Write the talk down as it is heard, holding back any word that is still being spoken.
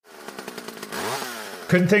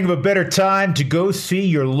Couldn't think of a better time to go see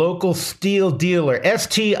your local steel dealer,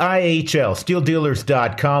 STIHL,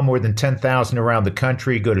 steeldealers.com, more than 10,000 around the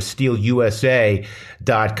country. Go to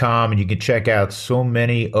steelusa.com and you can check out so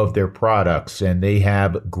many of their products, and they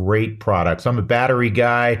have great products. I'm a battery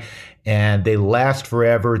guy, and they last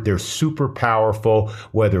forever. They're super powerful,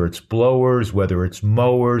 whether it's blowers, whether it's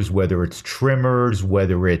mowers, whether it's trimmers,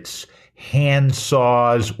 whether it's hand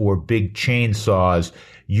saws or big chainsaws.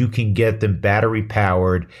 You can get them battery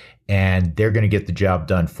powered, and they're going to get the job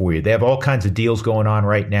done for you. They have all kinds of deals going on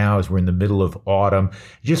right now as we're in the middle of autumn.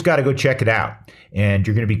 You just got to go check it out, and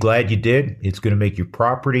you're going to be glad you did. It's going to make your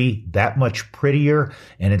property that much prettier,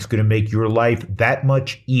 and it's going to make your life that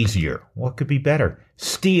much easier. What could be better?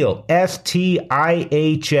 Steel,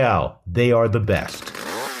 STIHL. They are the best.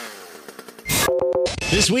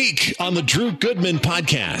 This week on the Drew Goodman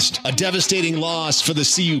podcast, a devastating loss for the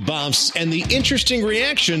CU Buffs and the interesting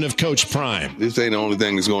reaction of Coach Prime. This ain't the only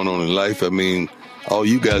thing that's going on in life. I mean, all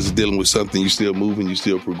you guys are dealing with something. You're still moving, you're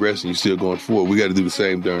still progressing, you're still going forward. We got to do the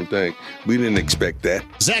same darn thing. We didn't expect that.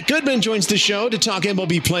 Zach Goodman joins the show to talk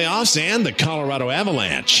MLB playoffs and the Colorado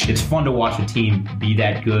Avalanche. It's fun to watch a team be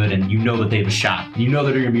that good, and you know that they have a shot. You know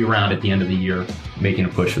that they're going to be around at the end of the year making a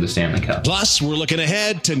push for the Stanley Cup. Plus, we're looking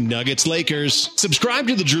ahead to Nuggets-Lakers. Subscribe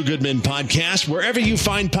to the Drew Goodman podcast wherever you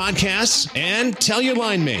find podcasts, and tell your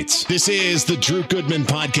line mates. This is the Drew Goodman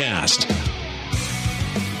podcast.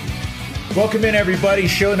 Welcome in, everybody.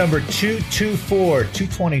 Show number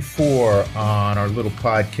 224 on our little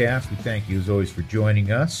podcast. We thank you, as always, for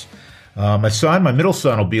joining us. My middle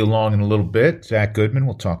son, will be along in a little bit. Zach Goodman.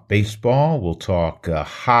 We'll talk baseball. We'll talk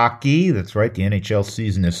hockey. That's right. The NHL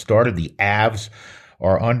season has started. The Avs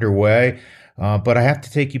are underway. But I have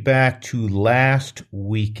to take you back to last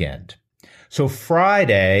weekend. So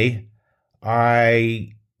Friday,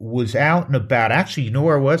 I was out and about. Actually, you know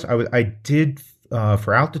where I was? I did...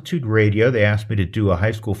 for Altitude Radio, they asked me to do a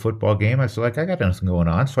high school football game. I said, I got nothing going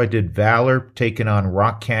on. So I did Valor taking on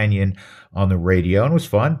Rock Canyon on the radio, and it was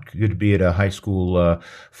fun. Good to be at a high school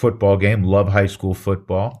football game. Love high school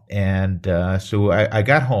football. And so I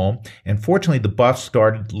got home, and fortunately the Buffs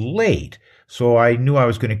started late. So I knew I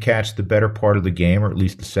was going to catch the better part of the game, or at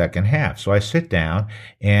least the second half. So I sit down,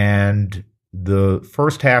 and the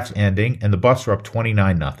first half's ending, and the Buffs are up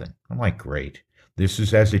 29-0. I'm like, great. This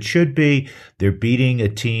is as it should be. They're beating a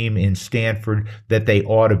team in Stanford that they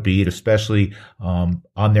ought to beat, especially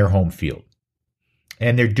on their home field.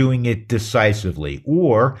 And they're doing it decisively,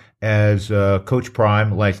 or as Coach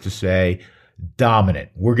Prime likes to say, dominant.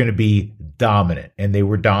 We're going to be dominant. And they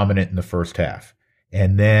were dominant in the first half.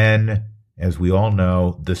 And then, as we all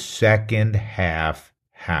know, the second half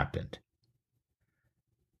happened.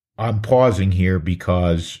 I'm pausing here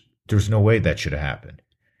because there's no way that should have happened.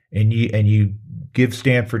 And you give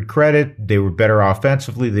Stanford credit. They were better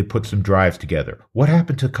offensively. They put some drives together. What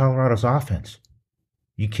happened to Colorado's offense?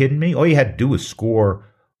 You kidding me? All you had to do was score,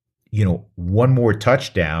 one more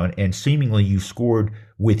touchdown, and seemingly you scored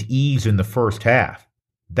with ease in the first half.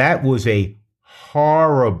 That was a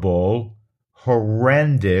horrible,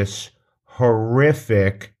 horrendous,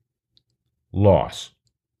 horrific loss.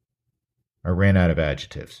 I ran out of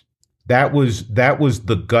adjectives. That was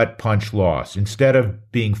the gut punch loss. Instead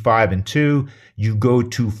of being 5-2, you go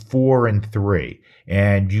to 4-3,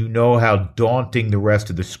 and you know how daunting the rest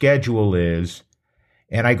of the schedule is.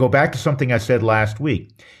 And I go back to something I said last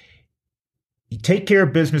week. You take care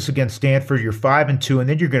of business against Stanford, you're 5-2, and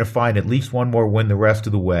then you're going to find at least one more win the rest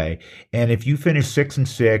of the way. And if you finish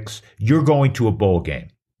 6-6, you're going to a bowl game.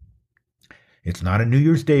 It's not a New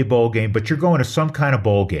Year's Day bowl game, but you're going to some kind of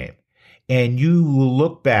bowl game. And you will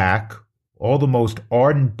look back, all the most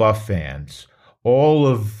ardent Buff fans, all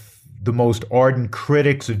of the most ardent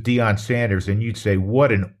critics of Deion Sanders, and you'd say,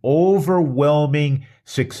 what an overwhelming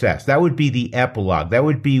success. That would be the epilogue. That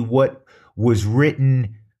would be what was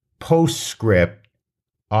written postscript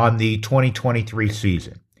on the 2023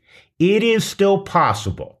 season. It is still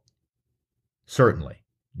possible, certainly.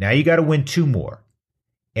 Now you got to win 2 more.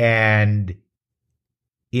 And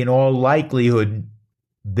in all likelihood,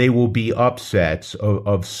 they will be upsets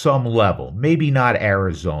of some level. Maybe not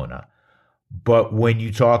Arizona. But when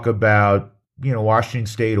you talk about, Washington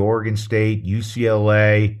State, Oregon State,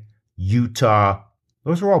 UCLA, Utah,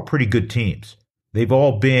 those are all pretty good teams. They've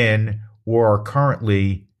all been or are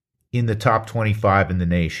currently in the top 25 in the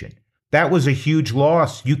nation. That was a huge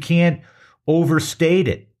loss. You can't overstate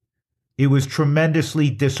it. It was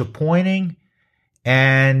tremendously disappointing,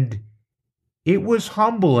 and it was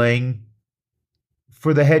humbling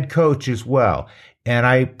for the head coach as well. And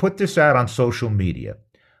I put this out on social media.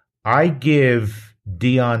 I give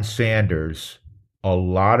Deion Sanders a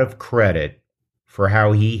lot of credit for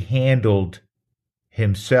how he handled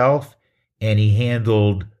himself and he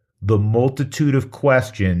handled the multitude of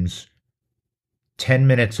questions 10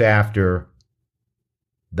 minutes after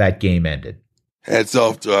that game ended. Hats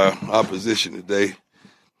off to our opposition today.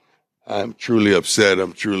 I'm truly upset.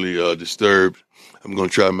 I'm truly disturbed. I'm going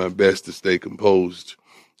to try my best to stay composed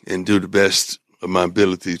and do the best of my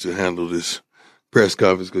ability to handle this press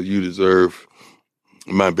conference because you deserve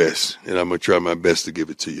my best, and I'm going to try my best to give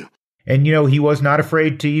it to you. And, you know, he was not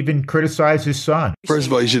afraid to even criticize his son. First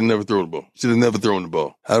of all, he should have never thrown the ball. Should have never thrown the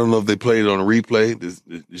ball. I don't know if they played it on a replay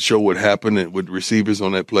to show what happened with receivers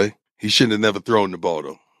on that play. He shouldn't have never thrown the ball,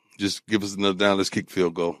 though. Just give us another down. Let's kick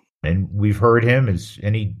field goal. And we've heard him, as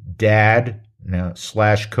any dad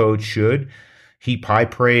 / coach should, heap high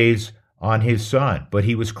praise on his son. But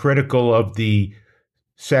he was critical of the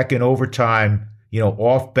second overtime,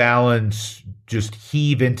 off balance, just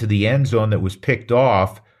heave into the end zone that was picked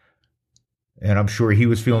off. And I'm sure he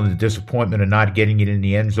was feeling the disappointment of not getting it in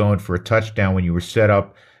the end zone for a touchdown when you were set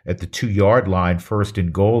up at the 2-yard line, 1st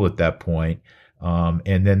and goal at that point.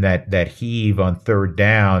 And then that heave on 3rd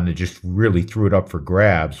down that just really threw it up for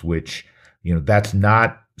grabs, which, that's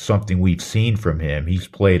not something we've seen from him. He's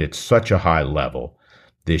played at such a high level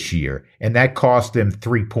this year. And that cost them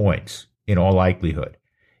 3 points in all likelihood.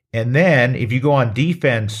 And then if you go on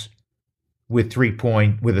defense with a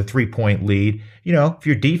 3-point lead, if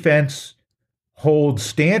your defense holds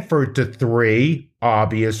Stanford to 3,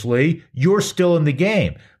 obviously, you're still in the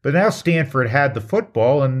game. But now Stanford had the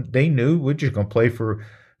football, and they knew we're just going to play for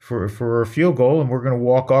a field goal, and we're going to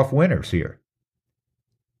walk off winners here.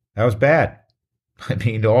 That was bad. I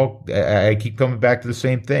mean, I keep coming back to the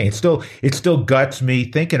same thing. It still guts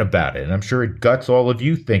me thinking about it, and I'm sure it guts all of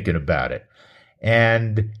you thinking about it.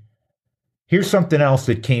 And here's something else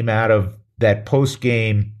that came out of that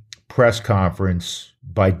post-game press conference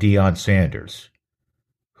by Deion Sanders,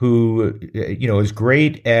 who, as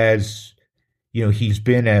great as he's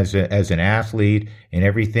been as an athlete and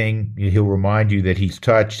everything, he'll remind you that he's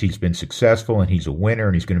touched, he's been successful, and he's a winner,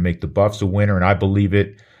 and he's going to make the Buffs a winner, and I believe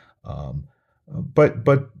it.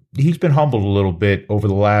 But he's been humbled a little bit over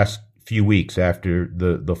the last few weeks after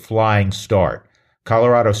the flying start.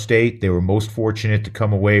 Colorado State, they were most fortunate to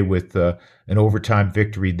come away with an overtime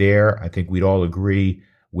victory there. I think we'd all agree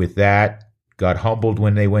with that. Got humbled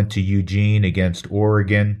when they went to Eugene against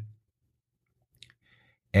Oregon.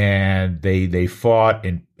 And they fought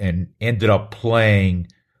and ended up playing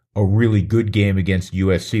a really good game against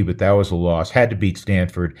USC, but that was a loss. Had to beat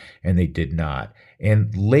Stanford, and they did not.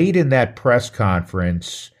 And late in that press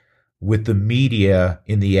conference with the media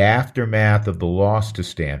in the aftermath of the loss to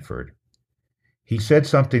Stanford, he said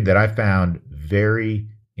something that I found very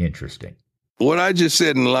interesting. What I just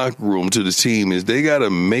said in the locker room to the team is they got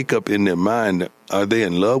to make up in their mind, are they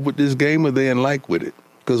in love with this game or are they in like with it?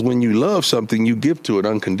 Because when you love something, you give to it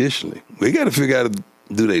unconditionally. We got to figure out,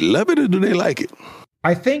 do they love it or do they like it?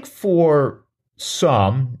 I think for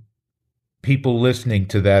some people listening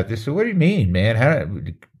to that, they say, what do you mean,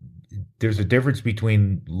 man? There's a difference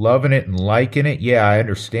between loving it and liking it. Yeah, I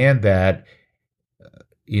understand that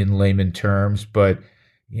in layman terms, but,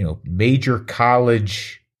 major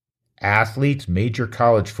college athletes, major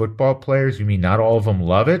college football players, you mean not all of them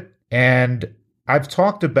love it? And I've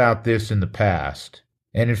talked about this in the past.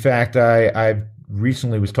 And in fact, I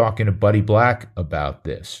recently was talking to Buddy Black about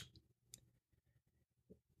this.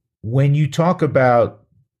 When you talk about,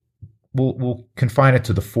 we'll confine it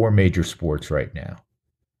to the 4 major sports right now.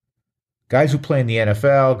 Guys who play in the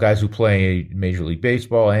NFL, guys who play Major League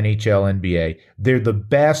Baseball, NHL, NBA, they're the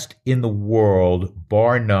best in the world,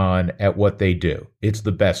 bar none, at what they do. It's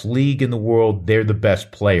the best league in the world. They're the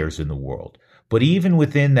best players in the world. But even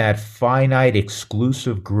within that finite,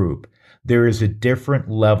 exclusive group, there is a different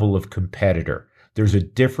level of competitor. There's a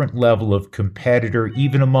different level of competitor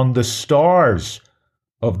even among the stars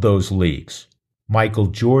of those leagues. Michael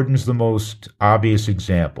Jordan's the most obvious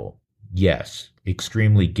example. Yes,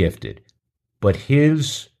 extremely gifted. But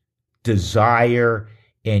his desire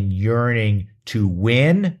and yearning to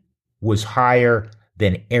win was higher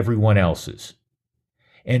than everyone else's.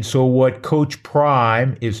 And so what Coach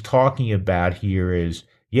Prime is talking about here is,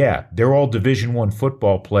 yeah, they're all Division I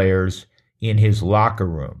football players in his locker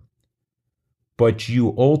room. But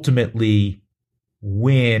you ultimately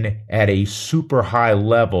win at a super high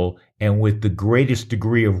level and with the greatest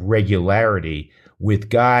degree of regularity with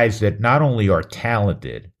guys that not only are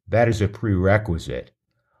talented, that is a prerequisite,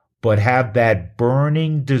 but have that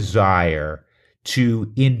burning desire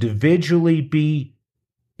to individually be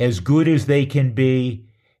as good as they can be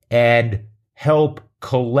and help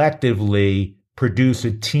collectively produce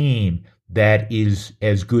a team that is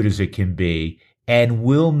as good as it can be and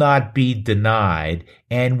will not be denied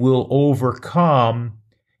and will overcome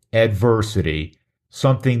adversity,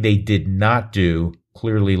 something they did not do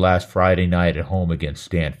clearly last Friday night at home against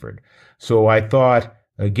Stanford. So I thought,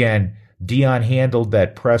 again, Deion handled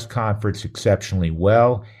that press conference exceptionally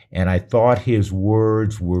well, and I thought his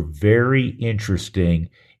words were very interesting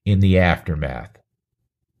in the aftermath.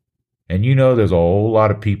 And you know there's a whole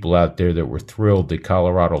lot of people out there that were thrilled that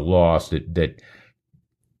Colorado lost, that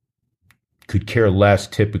could care less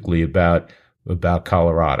typically about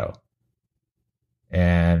Colorado.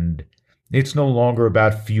 And it's no longer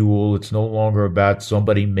about fuel. It's no longer about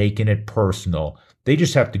somebody making it personal. They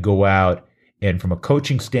just have to go out and, from a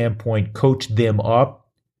coaching standpoint, coach them up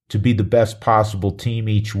to be the best possible team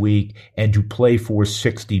each week and to play for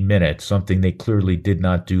 60 minutes, something they clearly did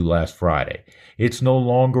not do last Friday. It's no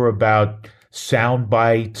longer about sound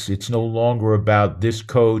bites. It's no longer about this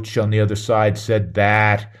coach on the other side said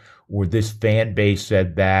that, or this fan base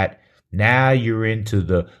said that. Now you're into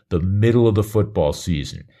the middle of the football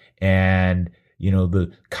season. And,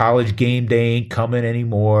 the college game day ain't coming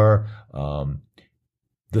anymore.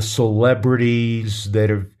 The celebrities that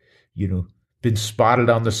have, been spotted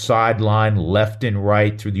on the sideline left and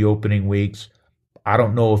right through the opening weeks, I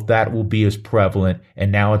don't know if that will be as prevalent.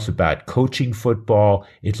 And now it's about coaching football.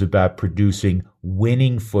 It's about producing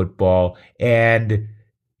winning football. And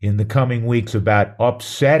in the coming weeks, about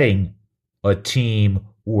upsetting a team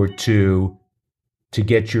or two to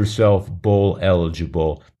get yourself bowl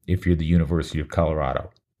eligible if you're the University of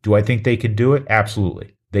Colorado. Do I think they can do it?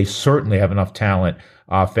 Absolutely. They certainly have enough talent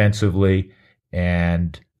offensively,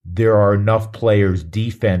 and there are enough players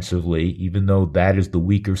defensively, even though that is the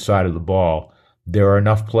weaker side of the ball. There are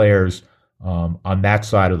enough players on that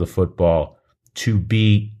side of the football to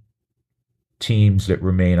beat teams that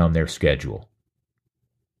remain on their schedule.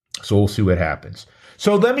 So we'll see what happens.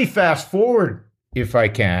 So let me fast forward, if I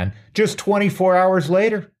can, just 24 hours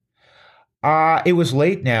later. It was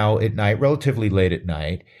late now at night, relatively late at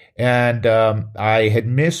night, and I had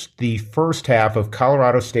missed the first half of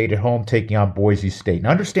Colorado State at home taking on Boise State. And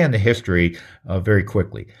understand the history very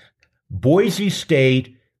quickly. Boise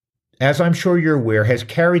State, as I'm sure you're aware, has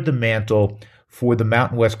carried the mantle for the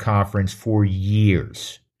Mountain West Conference for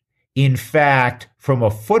years. In fact, from a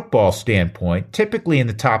football standpoint, typically in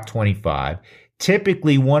the top 25,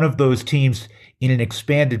 typically one of those teams in an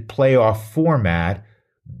expanded playoff format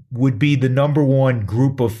would be the number one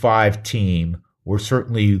group of 5 team, or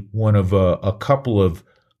certainly one of a couple of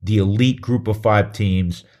the elite group of 5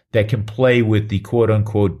 teams that can play with the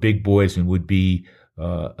quote-unquote big boys and would be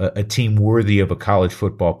a team worthy of a college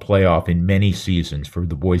football playoff in many seasons for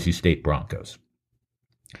the Boise State Broncos.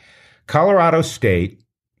 Colorado State,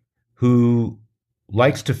 who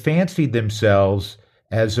likes to fancy themselves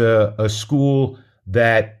as a school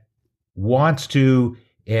that wants to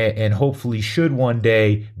and hopefully should one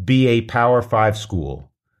day be a Power 5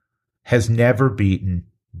 school, has never beaten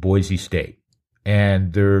Boise State.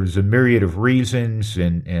 And there's a myriad of reasons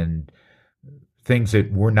and things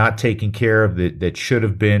that were not taken care of that should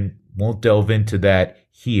have been. Won't delve into that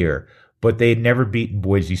here. But they had never beaten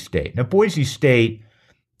Boise State. Now, Boise State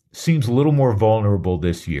seems a little more vulnerable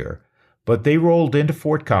this year, but they rolled into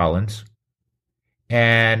Fort Collins.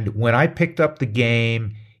 And when I picked up the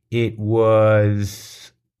game, it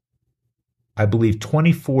was, I believe,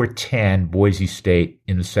 24-10 Boise State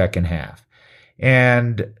in the second half.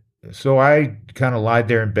 And so I kind of lied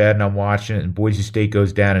there in bed and I'm watching it, and Boise State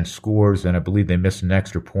goes down and scores, and I believe they missed an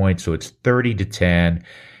extra point, so it's 30-10.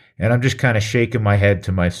 And I'm just kind of shaking my head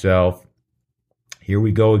to myself. Here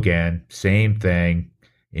we go again. Same thing.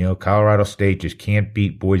 Colorado State just can't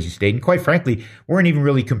beat Boise State. And quite frankly, weren't even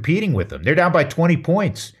really competing with them. They're down by 20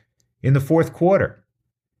 points in the fourth quarter.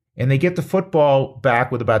 And they get the football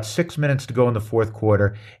back with about 6 minutes to go in the fourth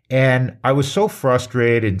quarter. And I was so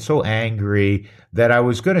frustrated and so angry that I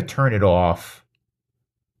was going to turn it off.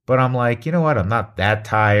 But I'm like, you know what? I'm not that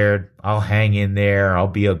tired. I'll hang in there. I'll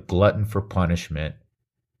be a glutton for punishment.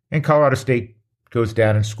 And Colorado State goes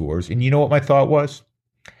down and scores. And you know what my thought was?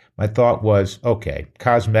 My thought was, okay,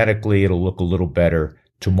 cosmetically, it'll look a little better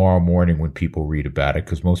tomorrow morning when people read about it,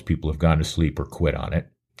 because most people have gone to sleep or quit on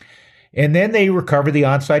it. And then they recover the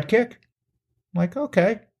onside kick. I'm like,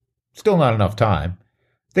 okay, still not enough time.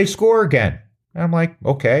 They score again. And I'm like,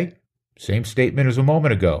 okay, same statement as a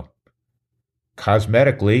moment ago.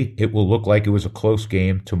 Cosmetically, it will look like it was a close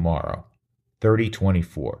game tomorrow.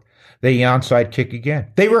 30-24. They onside kick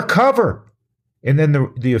again. They recover. And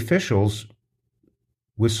then the officials,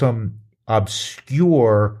 with some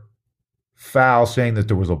obscure foul saying that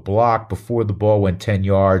there was a block before the ball went 10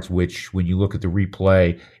 yards, which when you look at the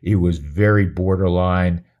replay, it was very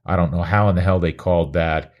borderline. I don't know how in the hell they called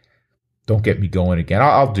that. Don't get me going again.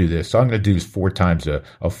 I'll do this. I'm going to do this 4 times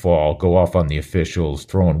a fall, go off on the officials,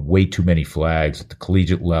 throwing way too many flags at the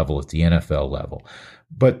collegiate level, at the NFL level.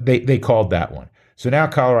 But they called that one. So now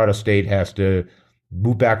Colorado State has to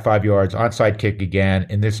move back 5 yards, onside kick again,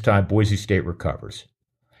 and this time Boise State recovers.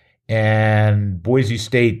 And Boise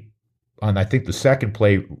State, on I think the second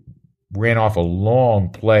play, ran off a long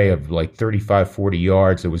play of like 35, 40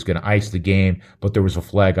 yards that was going to ice the game, but there was a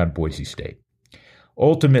flag on Boise State.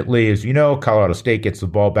 Ultimately, as you know, Colorado State gets the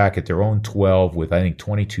ball back at their own 12 with, I think,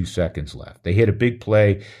 22 seconds left. They hit a big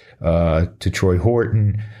play to Troy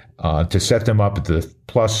Horton to set them up at the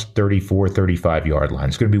plus 34, 35-yard line.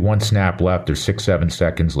 It's going to be 1 snap left. There's 6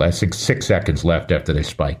 seconds left after they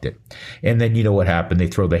spiked it. And then you know what happened. They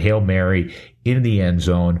throw the Hail Mary in the end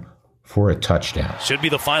zone for a touchdown. Should be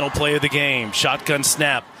the final play of the game. Shotgun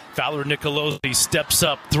snap. Fowler Nicolosi steps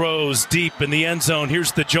up, throws deep in the end zone.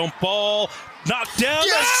 Here's the jump ball. Knocked down.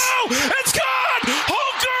 Yes! No! It's gone!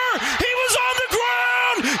 Holker! He was on the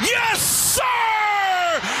ground! Yes, sir!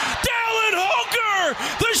 Dallin Holker!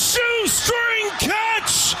 The shoestring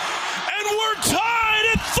catch! And we're tied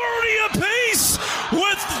at 30 apiece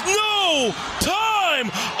with no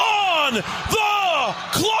time on the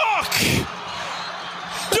clock!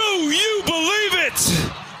 Do you believe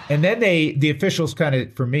it? And then the officials kind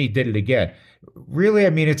of, for me, did it again. Really,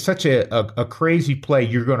 I mean, it's such a crazy play.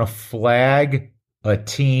 You're going to flag a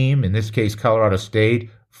team, in this case Colorado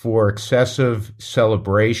State, for excessive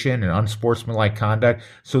celebration and unsportsmanlike conduct.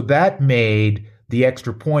 So that made the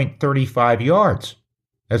extra point 35 yards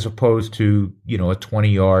as opposed to, a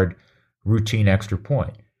 20-yard routine extra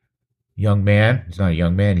point. Young man, he's not a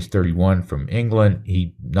young man, he's 31 from England.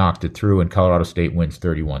 He knocked it through, and Colorado State wins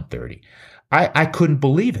 31-30. I couldn't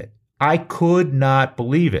believe it. I could not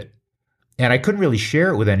believe it. And I couldn't really share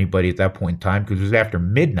it with anybody at that point in time because it was after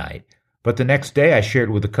midnight. But the next day I shared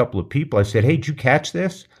it with a couple of people. I said, hey, did you catch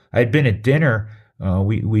this? I had been at dinner.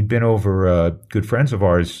 We'd been over good friends of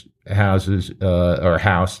ours' houses, or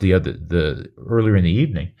house the earlier in the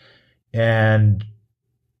evening. And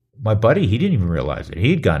my buddy, he didn't even realize it.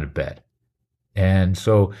 He'd gone to bed. And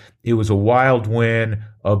so it was a wild win,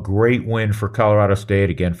 a great win for Colorado State.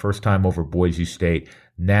 Again, first time over Boise State.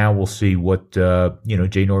 Now we'll see what,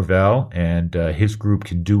 Jay Norvell and his group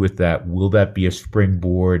can do with that. Will that be a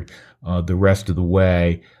springboard the rest of the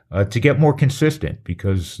way to get more consistent?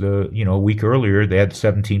 Because, a week earlier they had a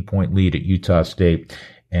 17-point lead at Utah State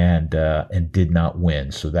and did not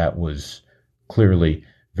win. So that was clearly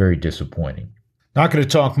very disappointing. Not going to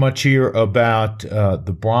talk much here about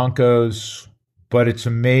the Broncos, but it's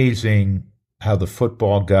amazing how the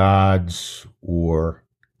football gods or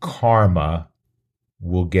karma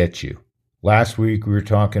will get you. Last week we were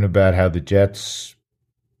talking about how the Jets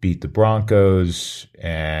beat the Broncos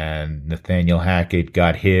and Nathaniel Hackett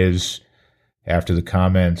got his after the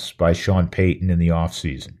comments by Sean Payton in the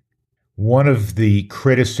offseason. One of the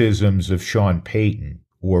criticisms of Sean Payton,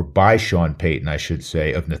 or by Sean Payton, I should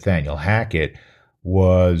say, of Nathaniel Hackett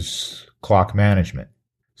was clock management.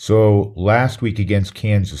 So last week against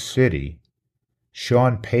Kansas City,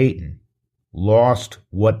 Sean Payton lost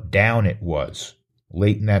what down it was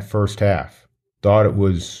late in that first half. Thought it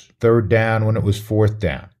was 3rd down when it was 4th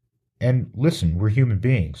down. And listen, we're human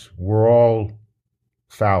beings. We're all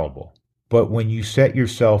fallible. But when you set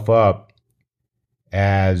yourself up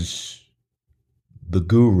as the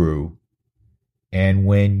guru, and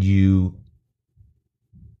when you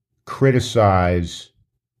criticize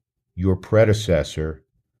your predecessor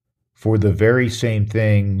for the very same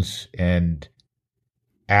things and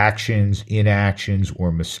actions, inactions,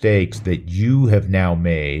 or mistakes that you have now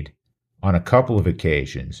made on a couple of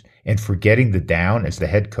occasions, and forgetting the down as the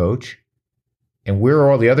head coach, and where are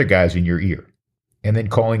all the other guys in your ear? And then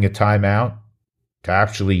calling a timeout to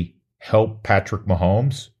actually help Patrick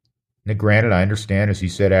Mahomes. Now, granted, I understand, as he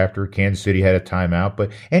said after, Kansas City had a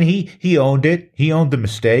timeout, and he owned it. He owned the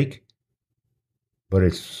mistake. But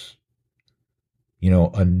it's,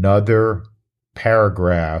 another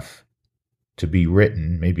paragraph to be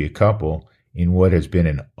written, maybe a couple, in what has been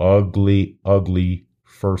an ugly, ugly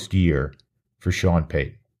first year for Sean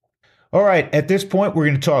Payton. All right, at this point, we're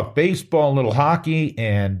going to talk baseball, a little hockey,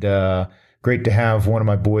 and great to have one of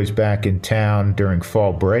my boys back in town during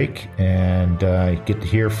fall break, and get to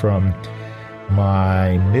hear from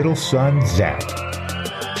my middle son, Zach.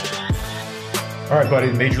 All right, buddy,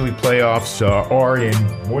 the Major League playoffs are in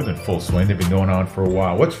more than full swing. They've been going on for a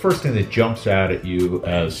while. What's the first thing that jumps out at you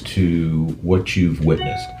as to what you've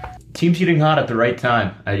witnessed? Teams getting hot at the right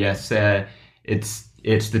time, I guess. It's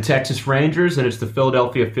It's the Texas Rangers and it's the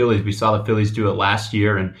Philadelphia Phillies. We saw the Phillies do it last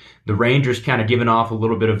year, and the Rangers kind of giving off a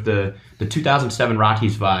little bit of the 2007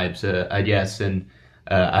 Rockies vibes, I guess. And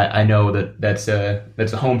I know that's a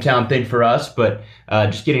hometown thing for us, but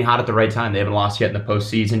just getting hot at the right time. They haven't lost yet in the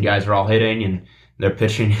postseason. Guys are all hitting and they're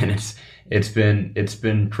pitching, and it's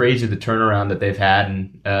been crazy the turnaround that they've had.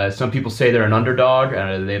 And some people say they're an underdog.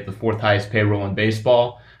 They have the fourth highest payroll in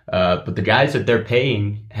baseball, but the guys that they're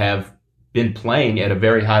paying have been playing at a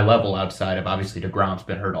very high level outside of, obviously, DeGrom's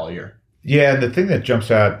been hurt all year. Yeah, and the thing that jumps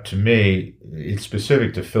out to me, it's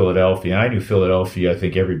specific to Philadelphia. I knew Philadelphia, I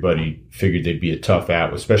think everybody figured they'd be a tough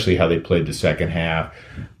out, especially how they played the second half.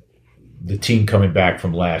 The team coming back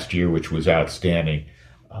from last year, which was outstanding.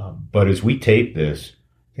 But as we tape this,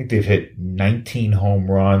 I think they've hit 19 home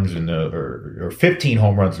runs or 15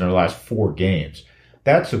 home runs in their last 4 games.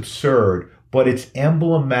 That's absurd, but it's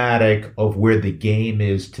emblematic of where the game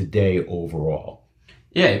is today overall.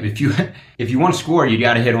 Yeah, if you want to score, you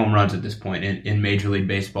got to hit home runs at this point in Major League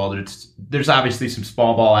Baseball. There's obviously some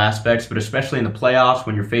small ball aspects, but especially in the playoffs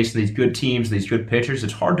when you're facing these good teams, these good pitchers,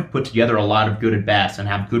 it's hard to put together a lot of good at-bats and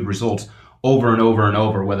have good results over and over and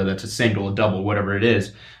over, whether that's a single, a double, whatever it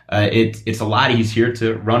is. It's a lot easier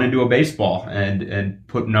to run into a baseball and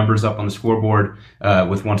put numbers up on the scoreboard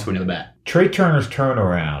with one swing of the bat. Trey Turner's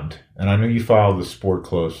turnaround, and I know you follow the sport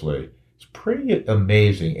closely, it's pretty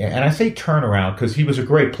amazing. And I say turnaround because he was a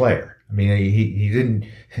great player. I mean, he didn't,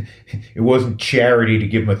 it wasn't charity to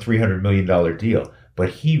give him a $300 million deal, but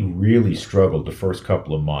he really struggled the first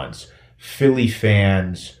couple of months. Philly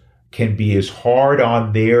fans can be as hard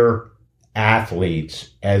on their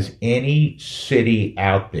athletes as any city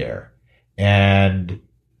out there. And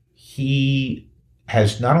he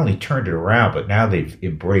has not only turned it around, but now they've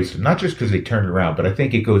embraced him. Not just because they turned it around, but I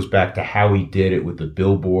think it goes back to how he did it with the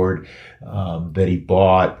billboard that he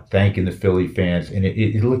bought, thanking the Philly fans, and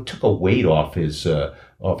it took a weight off his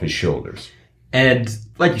shoulders. And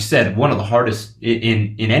like you said, one of the hardest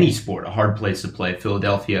in any sport, a hard place to play,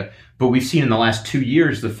 Philadelphia. But we've seen in the last 2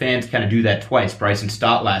 years, the fans kind of do that twice. Bryson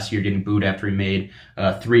Stott last year getting booed after he made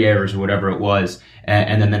 3 errors or whatever it was.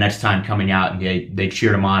 And then the next time coming out and they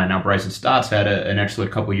cheered him on. And now Bryson Stott's had an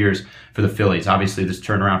excellent couple years for the Phillies. Obviously, this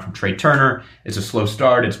turnaround from Trey Turner, it's a slow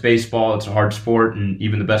start. It's baseball. It's a hard sport. And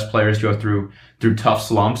even the best players go through tough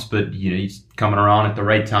slumps. But he's coming around at the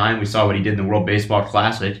right time. We saw what he did in the World Baseball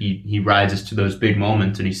Classic. He rises to those big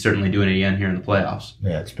moments, and he's certainly doing it again here in the playoffs.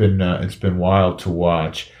 Yeah, it's been wild to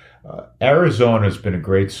watch. Arizona's been a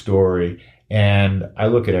great story, and I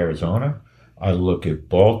look at Arizona, I look at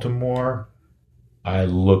Baltimore, I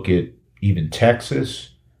look at even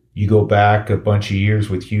Texas. You go back a bunch of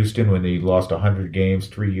years with Houston when they lost 100 games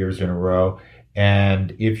 3 years in a row,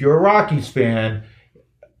 and if you're a Rockies fan,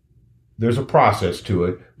 there's a process to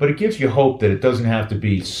it, but it gives you hope that it doesn't have to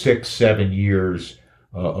be 6-7 years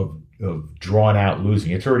of drawn-out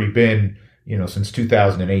losing. It's already been since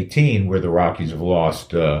 2018, where the Rockies have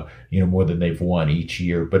lost, more than they've won each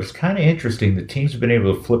year. But it's kind of interesting that teams have been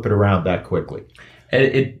able to flip it around that quickly.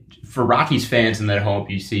 For Rockies fans in that hope,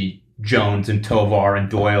 you see Jones and Tovar and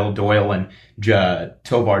Doyle and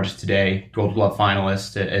Tovar just today, Gold Glove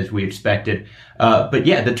finalist, as we expected. But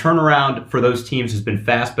yeah, the turnaround for those teams has been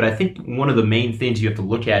fast. But I think one of the main things you have to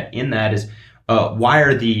look at in that is why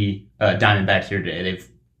are the Diamondbacks here today?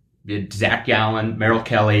 They've Zach Gallen, Merrill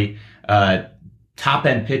Kelly.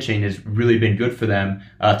 Top-end pitching has really been good for them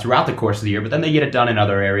throughout the course of the year, but then they get it done in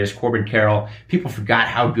other areas. Corbin Carroll, people forgot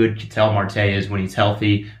how good Ketel Marte is when he's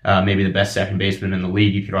healthy. Maybe the best second baseman in the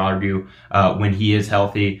league, you could argue, when he is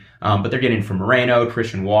healthy. But they're getting from Moreno,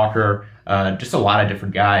 Christian Walker, just a lot of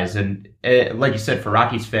different guys. And like you said, for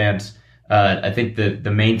Rockies fans, I think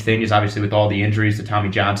the main thing is obviously with all the injuries, the Tommy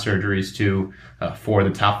John surgeries to 4 of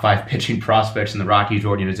the top 5 pitching prospects in the Rockies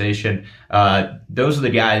organization. Those are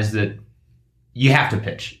the guys that you have to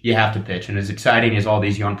pitch. You have to pitch. And as exciting as all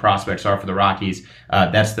these young prospects are for the Rockies,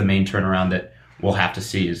 that's the main turnaround that we'll have to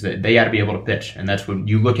see, is that they got to be able to pitch. And that's when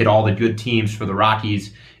you look at all the good teams for the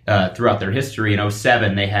Rockies throughout their history. In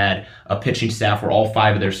 2007, they had a pitching staff where all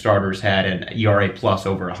 5 of their starters had an ERA plus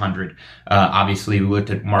over 100. Obviously, we looked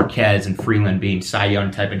at Marquez and Freeland being Cy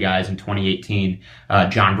Young type of guys in 2018.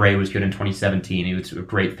 John Gray was good in 2017. He was a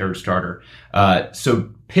great third starter. So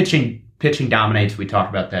pitching dominates. We talk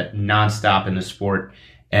about that nonstop in the sport.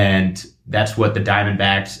 And that's what the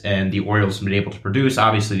Diamondbacks and the Orioles have been able to produce.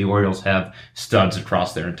 Obviously, the Orioles have studs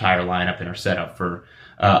across their entire lineup and are set up for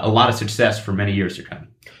a lot of success for many years to come.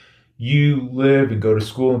 You live and go to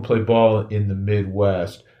school and play ball in the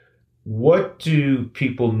Midwest. What do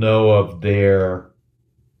people know of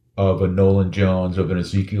of a Nolan Jones, of an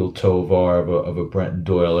Ezekiel Tovar, of a Brenton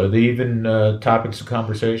Doyle? Are they even topics of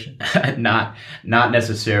conversation? Not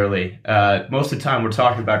necessarily. Most of the time we're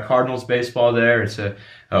talking about Cardinals baseball there. It's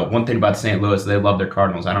one thing about St. Louis, they love their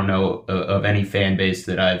Cardinals. I don't know of any fan base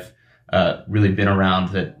that I've really been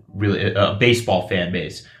around that really a baseball fan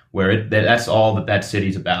base where that's all that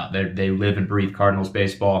city's about. They live and breathe Cardinals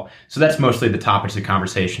baseball. So that's mostly the topics of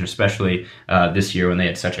conversation, especially this year when they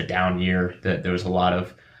had such a down year that there was a lot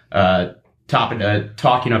of talking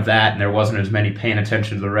of that, and there wasn't as many paying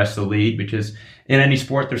attention to the rest of the league, because in any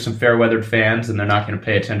sport there's some fair-weathered fans and they're not going to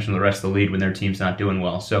pay attention to the rest of the league when their team's not doing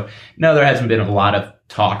well. So no, there hasn't been a lot of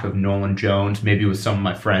talk of Nolan Jones, maybe with some of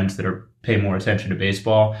my friends that are paying more attention to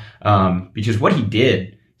baseball, because what he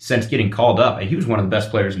did since getting called up, he was one of the best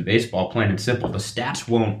players in baseball, plain and simple. The stats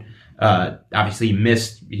won't, obviously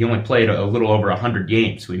he only played a little over 100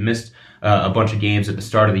 games, so he missed a bunch of games at the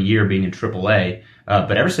start of the year being in AAA.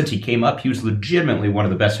 But ever since he came up, he was legitimately one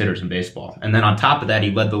of the best hitters in baseball. And then on top of that, he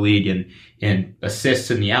led the league in assists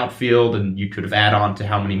in the outfield, and you could have added on to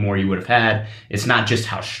how many more you would have had. It's not just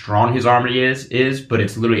how strong his arm is, but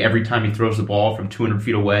it's literally every time he throws the ball from 200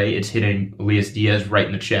 feet away, it's hitting Elias Diaz right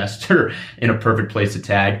in the chest or in a perfect place to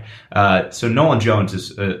tag. So Nolan Jones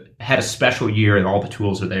has had a special year, and all the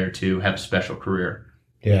tools are there to have a special career.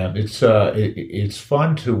 Yeah, it's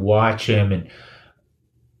fun to watch him, and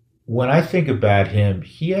when I think about him,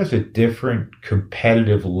 he has a different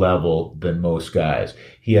competitive level than most guys.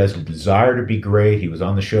 He has a desire to be great. He was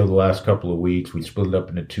on the show the last couple of weeks. We split it up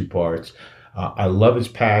into two parts. I love his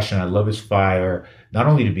passion. I love his fire, not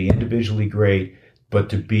only to be individually great, but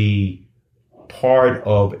to be part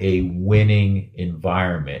of a winning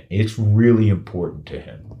environment. It's really important to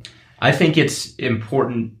him. I think it's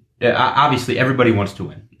important. Obviously, everybody wants to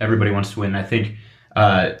win. Everybody wants to win. I think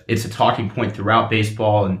it's a talking point throughout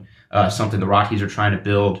baseball, and something the Rockies are trying to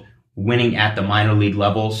build, winning at the minor league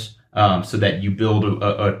levels, so that you build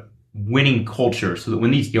a winning culture, so that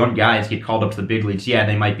when these young guys get called up to the big leagues, yeah,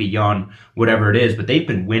 they might be young, whatever it is, but they've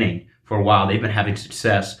been winning for a while. They've been having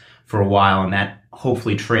success for a while, and that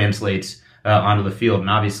hopefully translates onto the field. And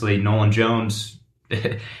obviously, Nolan Jones,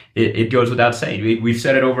 it goes without saying. We've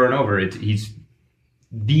said it over and over. He's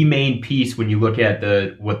the main piece when you look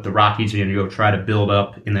at what the Rockies are going to go try to build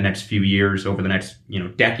up in the next few years, over the next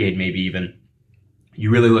decade, maybe even. You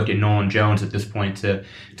really look at Nolan Jones at this point to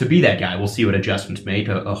be that guy. We'll see what adjustments made.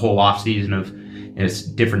 A whole offseason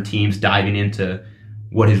of different teams diving into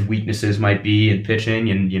what his weaknesses might be in pitching,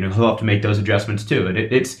 and he'll have to make those adjustments too. And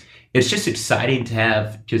it's just exciting to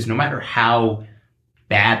have, because no matter how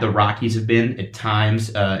bad the Rockies have been at times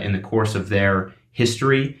in the course of their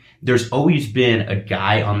history, there's always been a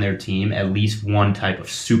guy on their team, at least one type of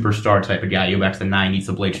superstar type of guy. You go back to the 90s,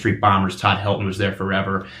 the Blake Street Bombers, Todd Helton was there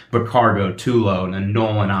forever, Bacargo, Tulo, and then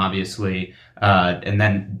Nolan, obviously. And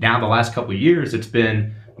then now the last couple of years, it's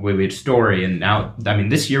been we had Story. And now,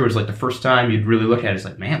 this year was like the first time you'd really look at it. It's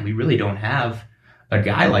like, man, we really don't have a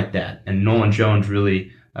guy like that. And Nolan Jones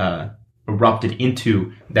really erupted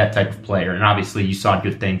into that type of player. And obviously you saw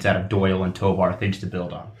good things out of Doyle and Tovar, things to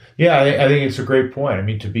build on. Yeah, I think it's a great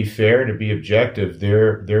point. To be fair, to be objective,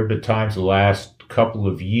 there have been times the last couple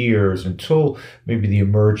of years, until maybe the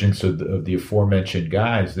emergence of the aforementioned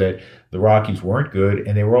guys, that the Rockies weren't good,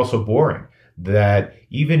 and they were also boring. That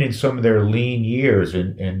even in some of their lean years,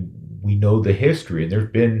 and we know the history, and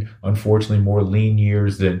there's been, unfortunately, more lean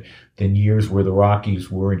years than years where the Rockies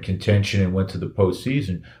were in contention and went to the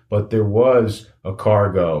postseason. But there was a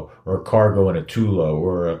Cargo, or a Cargo and a Tulo,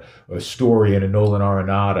 or a Story and a Nolan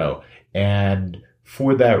Arenado. And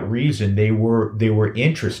for that reason, they were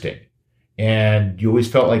interesting. And you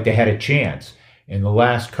always felt like they had a chance. In the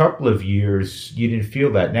last couple of years, you didn't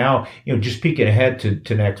feel that. Now, just peeking ahead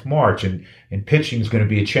to next March, and pitching is going to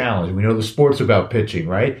be a challenge. We know the sport's about pitching,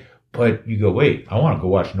 right? But you go, wait, I want to go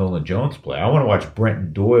watch Nolan Jones play. I want to watch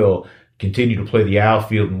Brenton Doyle continue to play the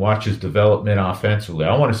outfield and watch his development offensively.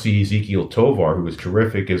 I want to see Ezekiel Tovar, who was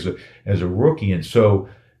terrific as a rookie. And so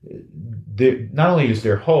not only is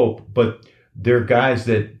there hope, but they're guys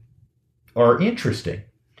that are interesting.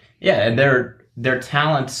 Yeah, and their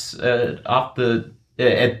talents at the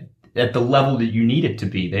level that you need it to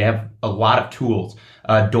be. They have a lot of tools.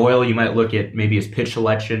 Doyle, you might look at maybe his pitch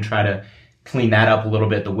selection, try to clean that up a little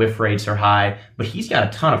bit. The whiff rates are high, but he's got a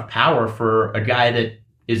ton of power for a guy that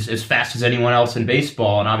is as fast as anyone else in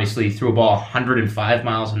baseball, and obviously threw a ball 105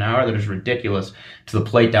 miles an hour. That is ridiculous to the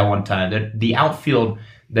plate that one time. The outfield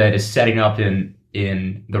that is setting up in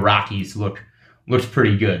the Rockies looks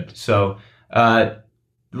pretty good. So,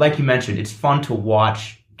 like you mentioned, it's fun to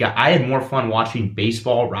watch. I had more fun watching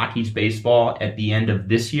Rockies baseball, at the end of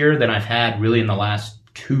this year than I've had really in the last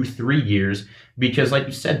 2-3 years, because like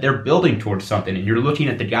you said, they're building towards something, and you're looking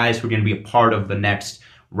at the guys who are going to be a part of the next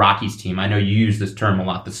Rockies team. I know you use this term a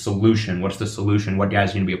lot, the solution. What's the solution? What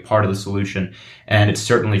guys are going to be a part of the solution? And it's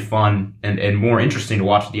certainly fun and more interesting to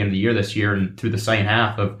watch at the end of the year this year and through the second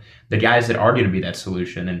half of the guys that are going to be that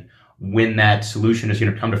solution. And when that solution is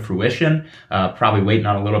going to come to fruition, probably waiting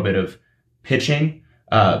on a little bit of pitching.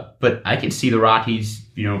 But I can see the Rockies,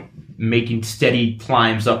 making steady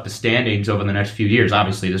climbs up the standings over the next few years.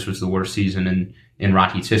 Obviously, this was the worst season in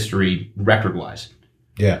Rockies history record-wise.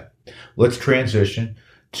 Yeah. Let's transition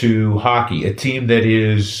to hockey, a team that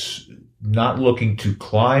is not looking to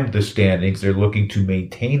climb the standings. They're looking to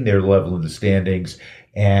maintain their level in the standings,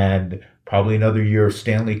 and probably another year of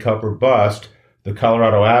Stanley Cup or bust, the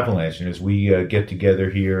Colorado Avalanche. And as we get together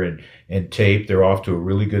here and tape, they're off to a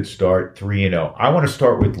really good start, 3-0. I want to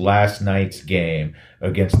start with last night's game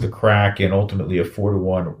against the Kraken, ultimately a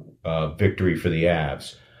 4-1 victory for the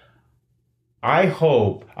Avs. I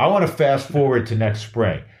want to fast forward to next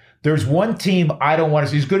spring. There's one team I don't want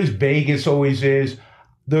to see, as good as Vegas always is.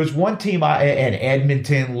 There's one team, and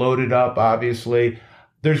Edmonton loaded up, obviously.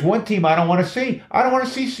 There's one team I don't want to see. I don't want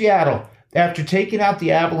to see Seattle. After taking out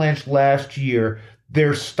the Avalanche last year,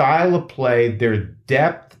 their style of play, their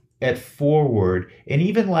depth at forward, and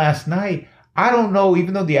even last night, I don't know,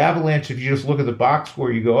 even though the Avalanche, if you just look at the box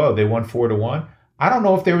score, you go, oh, they won 4-1. I don't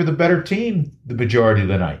know if they were the better team the majority of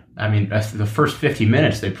the night. I mean, the first 50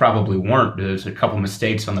 minutes, they probably weren't. There's a couple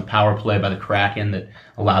mistakes on the power play by the Kraken that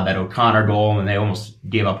allowed that O'Connor goal, and they almost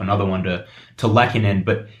gave up another one to Lehkonen.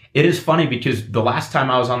 But it is funny because the last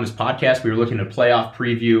time I was on this podcast, we were looking at a playoff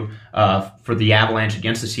preview for the Avalanche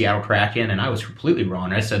against the Seattle Kraken, and I was completely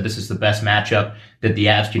wrong. I said this is the best matchup that the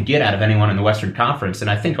Avs could get out of anyone in the Western Conference,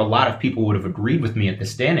 and I think a lot of people would have agreed with me at the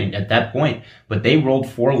standing at that point. But they rolled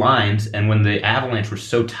 4 lines, and when the Avalanche were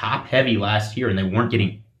so top-heavy last year and they weren't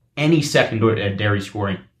getting any secondary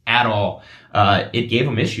scoring at all, it gave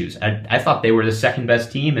them issues. I thought they were the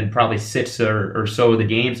second-best team in probably 6 or so of the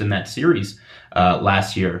games in that series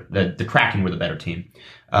last year. The Kraken were the better team.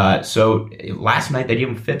 So last night they gave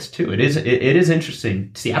them fits too. It is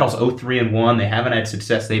interesting. Seattle's 0-3-1. They haven't had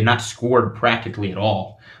success. They've not scored practically at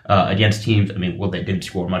all against teams. I mean, well, they didn't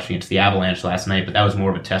score much against the Avalanche last night, but that was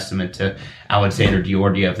more of a testament to Alexander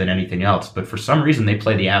Georgiev than anything else. But for some reason, they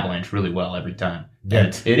play the Avalanche really well every time. Yeah.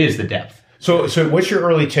 And it is the depth. So what's your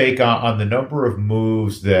early take on the number of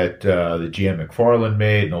moves that the GM McFarland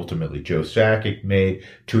made and ultimately Joe Sakic made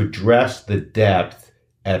to address the depth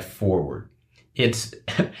at forward? It's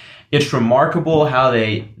remarkable how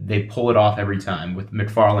they pull it off every time with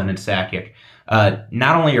McFarland and Sakic.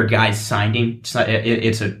 Not only are guys signing,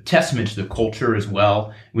 it's a testament to the culture as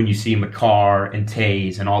well when you see Makar and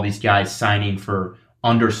Taves and all these guys signing for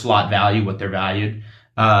under slot value, what they're valued.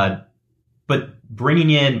 But bringing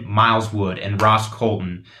in Miles Wood and Ross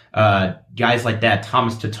Colton, guys like that,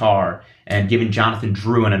 Thomas Tatar, and giving Jonathan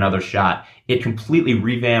Drouin another shot, it completely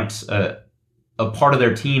revamps a part of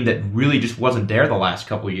their team that really just wasn't there the last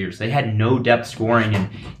couple of years. They had no depth scoring, and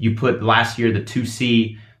you put last year the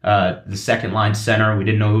 2C, the second line center. We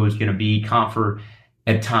didn't know who it was going to be. Compher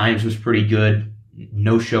at times was pretty good.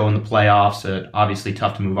 No show in the playoffs. Obviously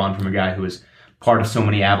tough to move on from a guy who was part of so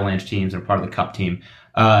many Avalanche teams and part of the Cup team.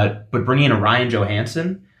 But bringing in a Ryan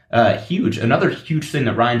Johansson, huge. Another huge thing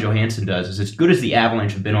that Ryan Johansson does is, as good as the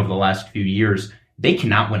Avalanche have been over the last few years, they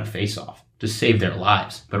cannot win a faceoff to save their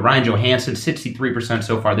lives. But Ryan Johansson, 63%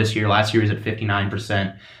 so far this year. Last year he was at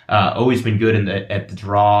 59%. Always been good at the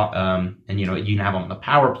draw. And you can have him on the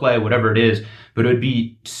power play, whatever it is. But it would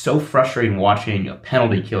be so frustrating watching a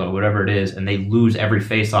penalty killer, whatever it is, and they lose every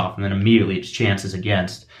faceoff, and then immediately it's chances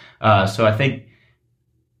against. So I think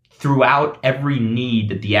throughout every need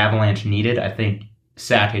that the Avalanche needed, I think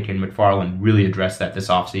Sakic and McFarland really addressed that this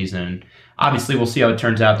offseason. And obviously, we'll see how it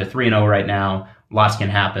turns out. They're 3-0 right now. Lots can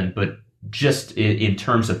happen. But just in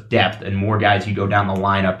terms of depth and more guys you go down the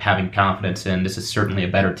lineup having confidence in, this is certainly a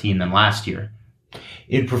better team than last year.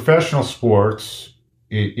 In professional sports,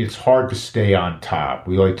 it's hard to stay on top.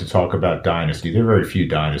 We like to talk about dynasty. There are very few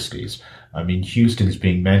dynasties. I mean, Houston's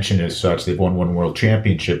being mentioned as such. They've won one world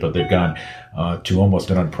championship, but they've gone to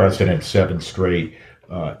almost an unprecedented 7 straight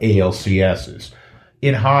ALCSs.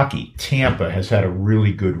 In hockey, Tampa has had a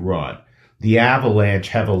really good run. The Avalanche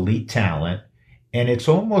have elite talent, and it's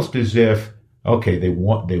almost as if, okay, they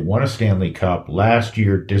won a Stanley Cup last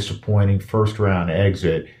year, disappointing first-round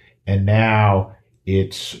exit, and now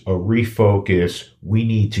it's a refocus. We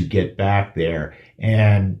need to get back there.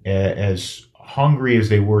 And as hungry as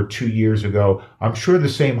they were 2 years ago, I'm sure the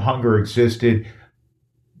same hunger existed,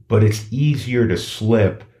 but it's easier to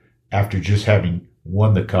slip after just having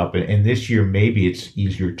won the cup. And this year, maybe it's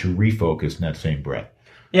easier to refocus in that same breath.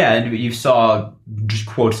 Yeah, and you saw just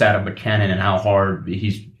quotes out of McKinnon and how hard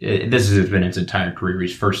this has been his entire career.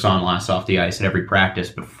 He's first on, last off the ice at every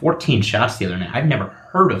practice, but 14 shots the other night. I've never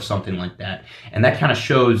heard of something like that. And that kind of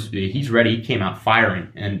shows he's ready. He came out firing,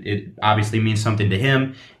 and it obviously means something to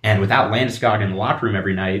him. And without Landeskog in the locker room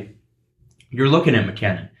every night, you're looking at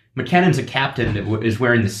McKinnon. McKinnon's a captain that is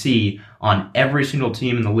wearing the C on every single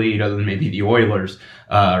team in the league, other than maybe the Oilers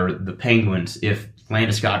or the Penguins, if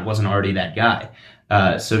Landeskog wasn't already that guy.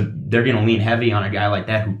 So they're going to lean heavy on a guy like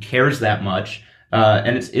that who cares that much.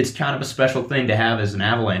 And it's kind of a special thing to have as an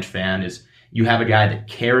Avalanche fan, is you have a guy that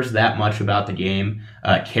cares that much about the game,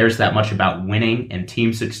 cares that much about winning and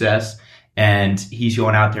team success, and he's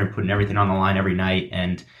going out there and putting everything on the line every night.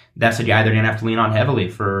 And that's a guy they're going to have to lean on heavily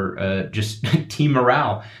for just team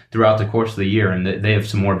morale throughout the course of the year. And they have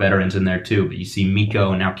some more veterans in there too. But you see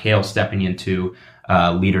Mikko and now Kale stepping into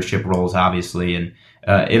leadership roles, obviously, and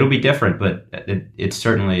it'll be different, but it's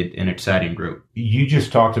certainly an exciting group. You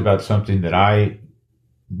just talked about something that I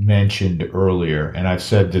mentioned earlier, and I've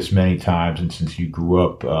said this many times, and since you grew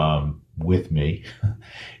up with me,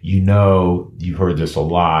 you've heard this a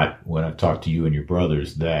lot when I've talked to you and your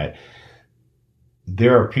brothers, that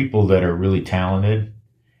there are people that are really talented,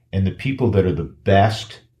 and the people that are the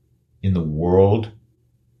best in the world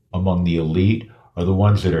among the elite are the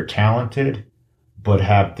ones that are talented, but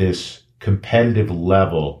have this competitive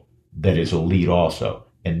level that is elite also.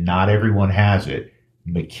 And not everyone has it.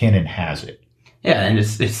 McKinnon has it. Yeah, and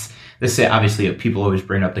it's this, obviously people always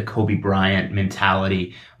bring up the Kobe Bryant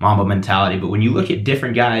mentality, Mamba mentality, but when you look at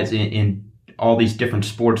different guys in all these different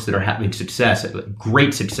sports that are having success,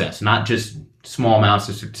 great success, not just small amounts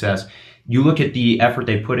of success, you look at the effort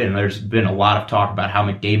they put in. There's been a lot of talk about how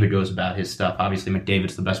McDavid goes about his stuff. Obviously,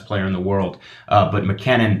 McDavid's the best player in the world. But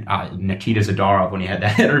McKinnon, Nikita Zadarov, when he had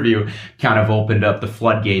that interview, kind of opened up the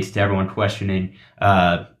floodgates to everyone questioning,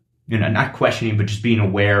 not questioning, but just being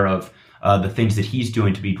aware of the things that he's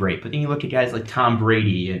doing to be great. But then you look at guys like Tom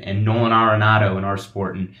Brady and Nolan Arenado in our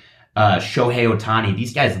sport, and Shohei Ohtani.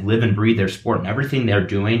 These guys live and breathe their sport, and everything they're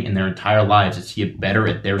doing in their entire lives is to get better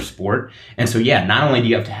at their sport. And so, yeah, not only do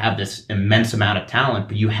you have to have this immense amount of talent,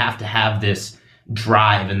 but you have to have this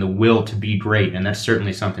drive and the will to be great. And that's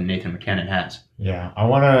certainly something Nathan McKinnon has. Yeah, I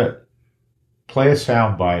want to play a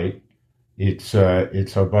soundbite. It's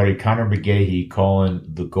our buddy Connor McGahey calling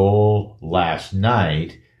the goal last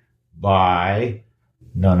night by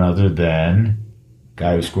none other than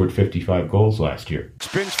guy who scored 55 goals last year.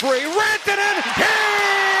 Spins free, Rantanen,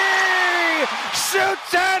 he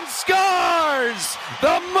shoots and scores!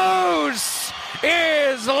 The Moose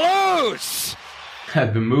is loose!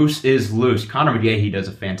 The Moose is loose. Connor McGahey does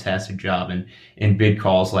a fantastic job in big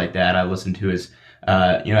calls like that. I listen to his,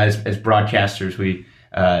 as broadcasters, we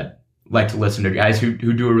like to listen to guys who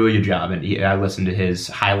do a really good job. And I listen to his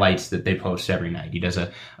highlights that they post every night. He does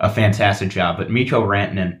a fantastic job. But Mikko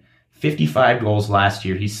Rantanen, 55 goals last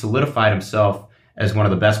year. He's solidified himself as one of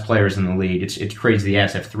the best players in the league. It's crazy. The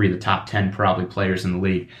Avs have 3 of the top 10 probably players in the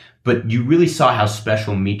league. But you really saw how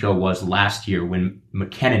special Mikko was last year when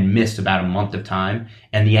McKinnon missed about a month of time,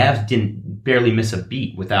 and the Avs didn't barely miss a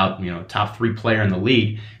beat without top 3 player in the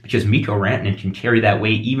league, because Mikko Rantanen can carry that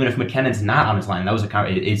weight even if McKinnon's not on his line. That was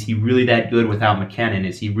is he really that good without McKinnon?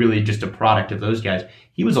 Is he really just a product of those guys?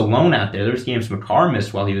 He was alone out there. There's games Makar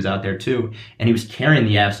missed while he was out there too, and he was carrying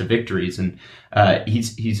the Avs to victories. And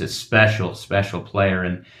he's a special player.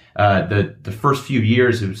 And the first few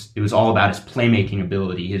years it was all about his playmaking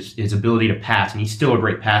ability, his ability to pass, and he's still a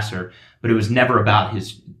great passer. But it was never about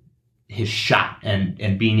his shot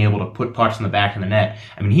and being able to put pucks in the back of the net.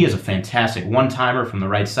 I mean, he is a fantastic one-timer from the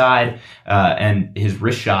right side, and his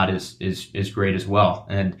wrist shot is great as well.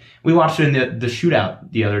 And we watched it in the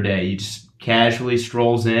shootout the other day. He just casually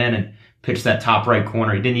strolls in and picks that top right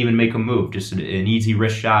corner. He didn't even make a move, just an easy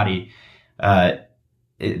wrist shot.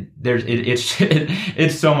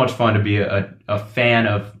 It's so much fun to be a fan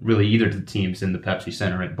of really either of the teams in the Pepsi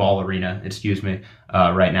Center at Ball Arena,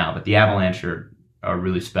 right now. But the Avalanche are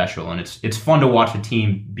really special, and it's fun to watch a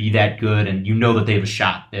team be that good, and that they have a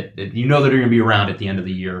shot. That they're going to be around at the end of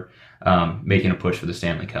the year, making a push for the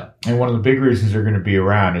Stanley Cup. And one of the big reasons they're going to be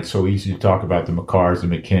around, it's so easy to talk about the Makars, the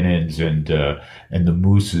McKinnons, and the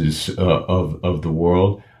Mooses of the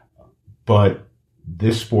world, but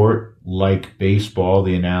this sport, like baseball,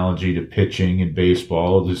 the analogy to pitching in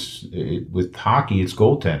baseball, with hockey, it's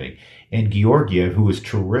goaltending. And Georgiev, who was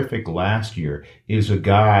terrific last year, is a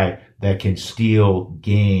guy that can steal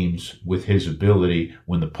games with his ability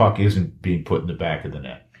when the puck isn't being put in the back of the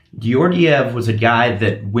net. Georgiev was a guy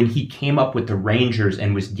that when he came up with the Rangers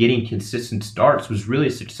and was getting consistent starts was really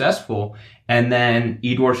successful. And then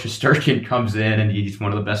Igor Shesterkin comes in and he's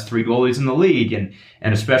one of the best 3 goalies in the league. And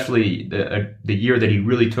especially the year that he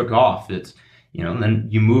really took off, it's, and then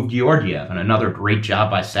you move Georgiev, and another great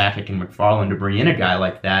job by Sakic and McFarland to bring in a guy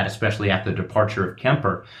like that, especially after the departure of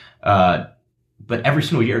Kemper. But every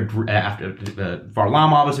single year after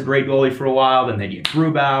Varlamov was a great goalie for a while, then they get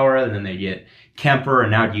Grubauer, and then they get Kemper, and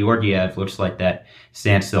now Georgiev looks like that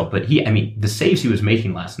standstill. But the saves he was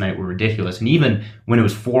making last night were ridiculous. And even when it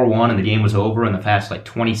was 4-1 and the game was over in the past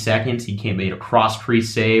 20 seconds, he made a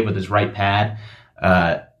cross-crease save with his right pad.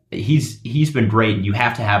 He's been great, and you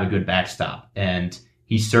have to have a good backstop. And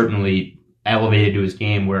he's certainly elevated to his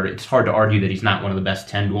game where it's hard to argue that he's not one of the best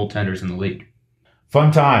 10 goaltenders in the league.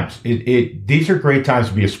 Fun times. These are great times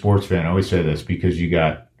to be a sports fan. I always say this because you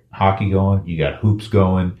got hockey going, you got hoops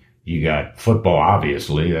going, you got football,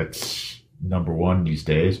 obviously. That's number one these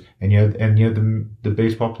days. And you have the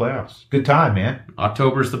baseball playoffs. Good time, man.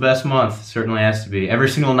 October's the best month. Certainly has to be. Every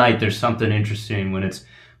single night there's something interesting when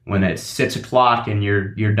it's 6 o'clock and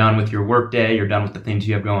you're done with your work day, you're done with the things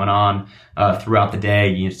you have going on throughout the day.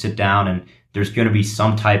 You sit down and there's going to be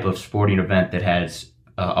some type of sporting event that has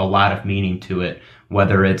a lot of meaning to it.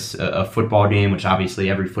 Whether it's a football game, which obviously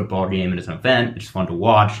every football game is an event, it's fun to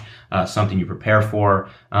watch, something you prepare for.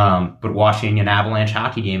 But watching an Avalanche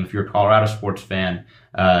hockey game, if you're a Colorado sports fan,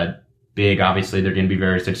 big, obviously they're going to be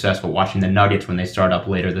very successful. Watching the Nuggets when they start up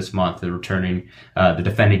later this month, they're returning the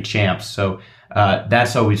defending champs. So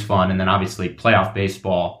that's always fun. And then obviously playoff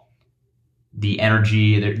baseball, the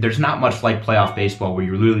energy, there's not much like playoff baseball where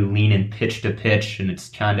you're really leaning pitch to pitch and it's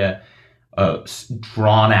kind of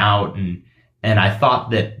drawn out. And I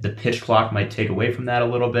thought that the pitch clock might take away from that a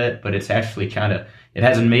little bit, but it's actually it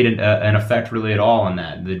hasn't made an effect really at all on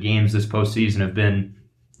that. The games this postseason have been,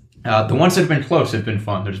 the ones that have been close have been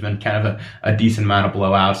fun. There's been kind of a decent amount of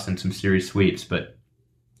blowouts and some series sweeps, but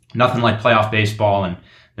nothing like playoff baseball, and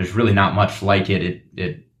there's really not much like it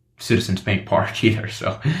at Citizens Bank Park either.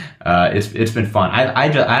 So it's been fun.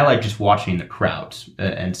 I like just watching the crowds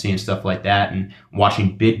and seeing stuff like that and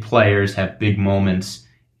watching big players have big moments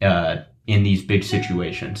in these big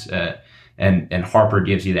situations. And Harper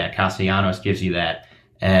gives you that. Castellanos gives you that.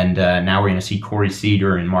 And now we're going to see Corey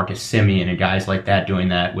Seager and Marcus Semien and guys like that doing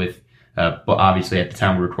that with, but obviously at the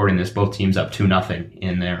time we're recording this, both teams up 2-0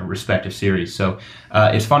 in their respective series. So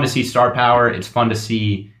it's fun to see star power. It's fun to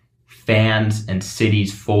see fans and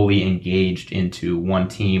cities fully engaged into one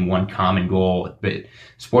team, one common goal. But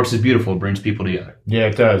sports is beautiful. It brings people together. Yeah,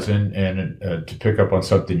 it does. And to pick up on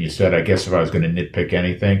something you said, I guess if I was going to nitpick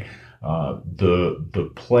anything,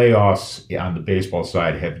 the playoffs on the baseball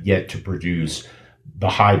side have yet to produce the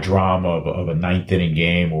high drama of a ninth inning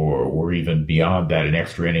game or even beyond that, an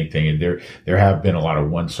extra inning thing. And there have been a lot of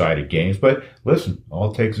one-sided games. But listen,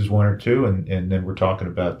 all it takes is one or two, and then we're talking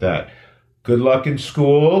about that. Good luck in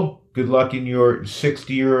school. Good luck in your 6th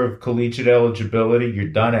year of collegiate eligibility. You're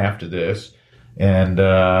done after this. And,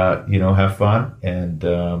 have fun. And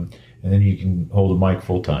then you can hold a mic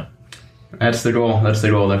full time. That's the goal.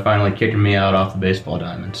 They're finally kicking me out off the baseball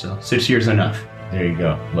diamond. So 6 years enough. There you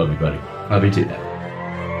go. Love you, buddy. Love you too, Dad.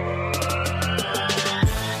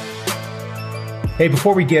 Hey,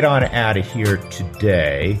 before we get on out of here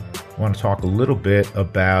today, I want to talk a little bit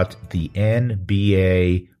about the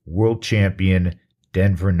NBA World Champion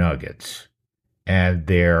Denver Nuggets and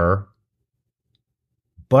their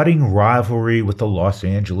budding rivalry with the Los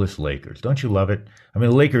Angeles Lakers. Don't you love it? I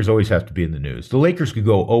mean, the Lakers always have to be in the news. The Lakers could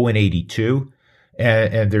go 0-82,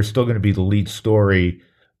 and they're still going to be the lead story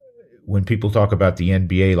when people talk about the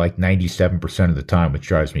NBA like 97% of the time, which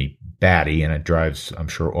drives me batty, and it drives, I'm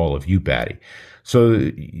sure, all of you batty. So,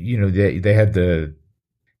 they had the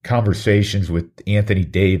conversations with Anthony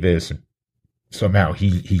Davis, and somehow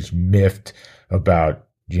he's miffed about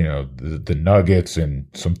the Nuggets and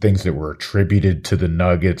some things that were attributed to the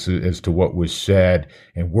Nuggets as to what was said,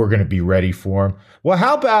 and we're going to be ready for them. Well,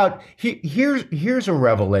 how about, here's a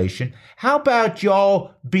revelation. How about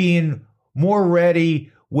y'all being more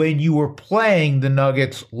ready when you were playing the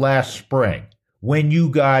Nuggets last spring, when you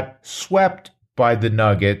got swept by the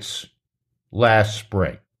Nuggets last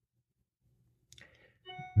spring?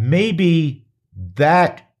 Maybe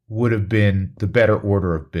that would have been the better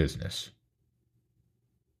order of business.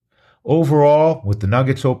 Overall, with the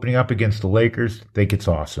Nuggets opening up against the Lakers, I think it's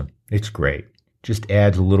awesome. It's great. Just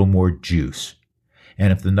adds a little more juice.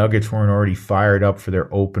 And if the Nuggets weren't already fired up for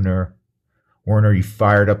their opener, weren't already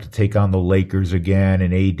fired up to take on the Lakers again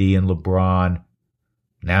and AD and LeBron,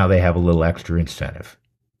 now they have a little extra incentive.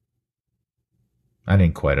 I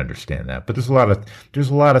didn't quite understand that. But there's a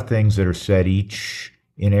lot of things that are said each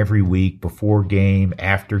and every week, before game,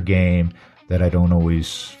 after game, that I don't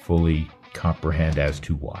always fully comprehend as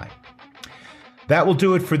to why. That will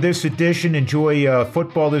do it for this edition. Enjoy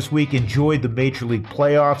football this week. Enjoy the Major League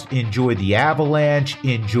playoffs. Enjoy the Avalanche.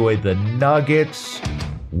 Enjoy the Nuggets.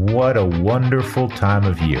 What a wonderful time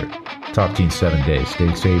of year. Talk to you in 7 days.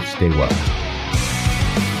 Stay safe. Stay well.